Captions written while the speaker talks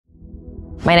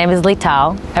My name is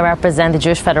Lital. I represent the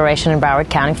Jewish Federation in Broward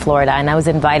County, Florida, and I was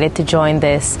invited to join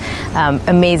this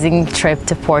amazing trip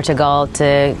to Portugal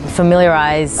to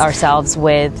familiarize ourselves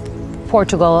with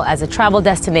Portugal as a travel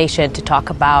destination, to talk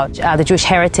about the Jewish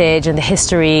heritage and the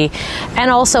history,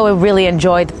 and also really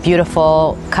enjoy the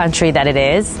beautiful country that it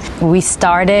is. We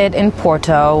started in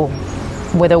Porto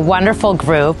with a wonderful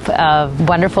group of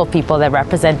wonderful people that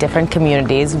represent different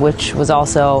communities, which was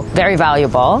also very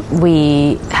valuable.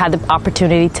 We had the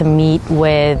opportunity to meet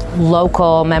with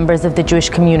local members of the Jewish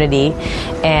community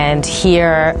and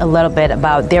hear a little bit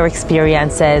about their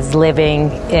experiences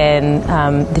living in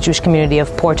the Jewish community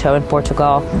of Porto in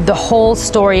Portugal. The whole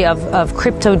story of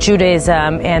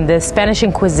crypto-Judaism and the Spanish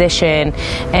Inquisition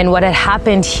and what had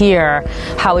happened here,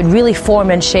 how it really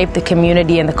formed and shaped the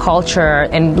community and the culture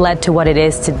and led to what it is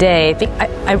today.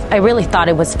 I really thought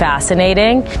it was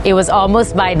fascinating. It was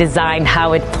almost by design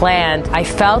how it planned. I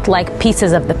felt like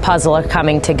pieces of the puzzle are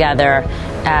coming together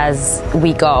as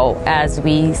we go, as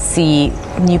we see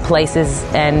new places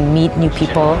and meet new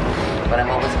people. But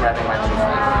I'm always grabbing my children.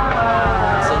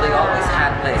 So they always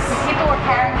had this. People were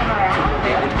carrying them around?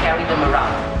 They would carry them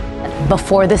around.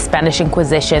 Before the Spanish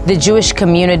Inquisition, the Jewish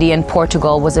community in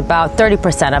Portugal was about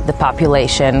 30% of the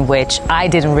population, which I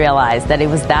didn't realize that it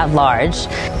was that large.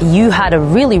 You had a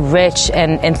really rich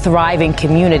and thriving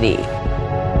community.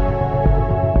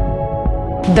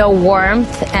 The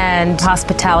warmth and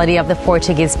hospitality of the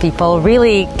Portuguese people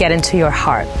really get into your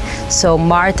heart. So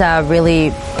Marta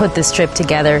really put this trip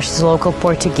together. She's local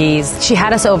Portuguese. She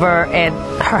had us over at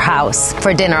her house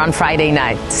for dinner on Friday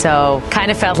night. So kind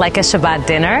of felt like a Shabbat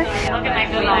dinner. Look at my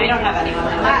food. We don't have anyone.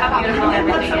 Look how beautiful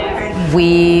everything is.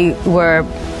 We were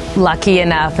lucky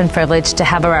enough and privileged to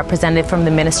have a representative from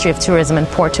the Ministry of Tourism in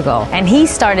Portugal. And he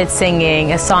started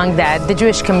singing a song that the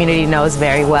Jewish community knows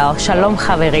very well, Shalom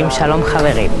Chaverim, Shalom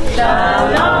Chaverim.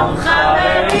 Shalom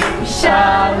Chaverim,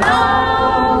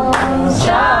 Shalom,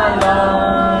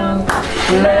 Shalom,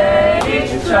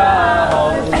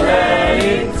 Lital,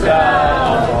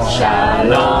 Lital,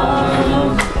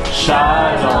 Shalom,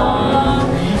 Shalom.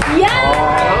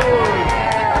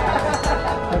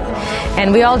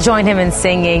 And we all joined him in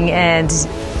singing, and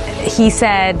he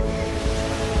said,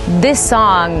 this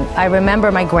song, I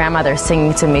remember my grandmother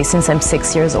singing to me since I'm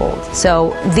 6 years old.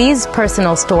 So these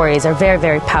personal stories are very,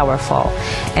 very powerful.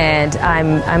 And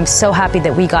I'm so happy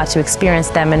that we got to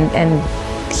experience them and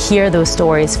hear those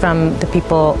stories from the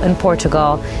people in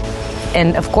Portugal.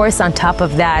 And of course, on top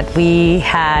of that, we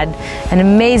had an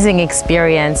amazing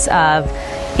experience of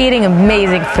eating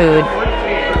amazing food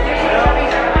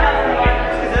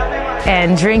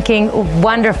and drinking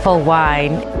wonderful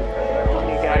wine. For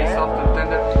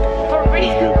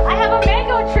real? I have a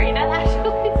mango tree that actually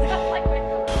smells like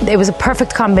mango. It was a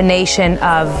perfect combination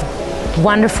of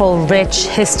wonderful, rich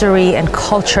history and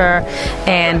culture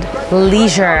and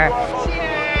leisure.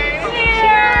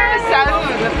 Cheers!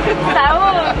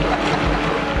 Salud!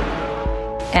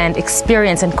 And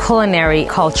experience and culinary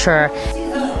culture.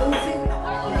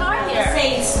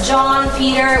 Saints, John,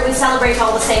 Peter, we celebrate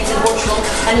all the saints in Portugal,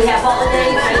 and we have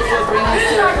holidays.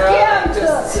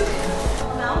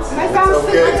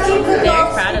 Very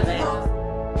proud of it.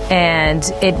 And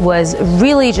it was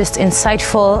really just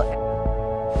insightful,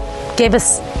 gave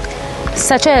us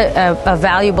such a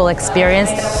valuable experience.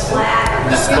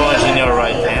 The sponge in your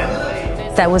right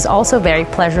hand. That was also very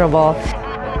pleasurable.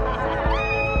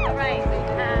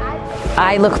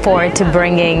 I look forward to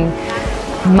bringing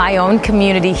my own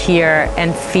community here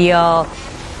and feel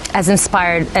as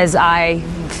inspired as I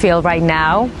feel right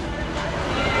now.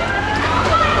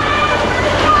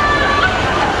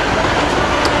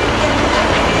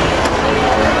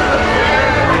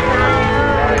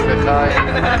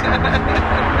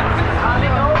 Hi.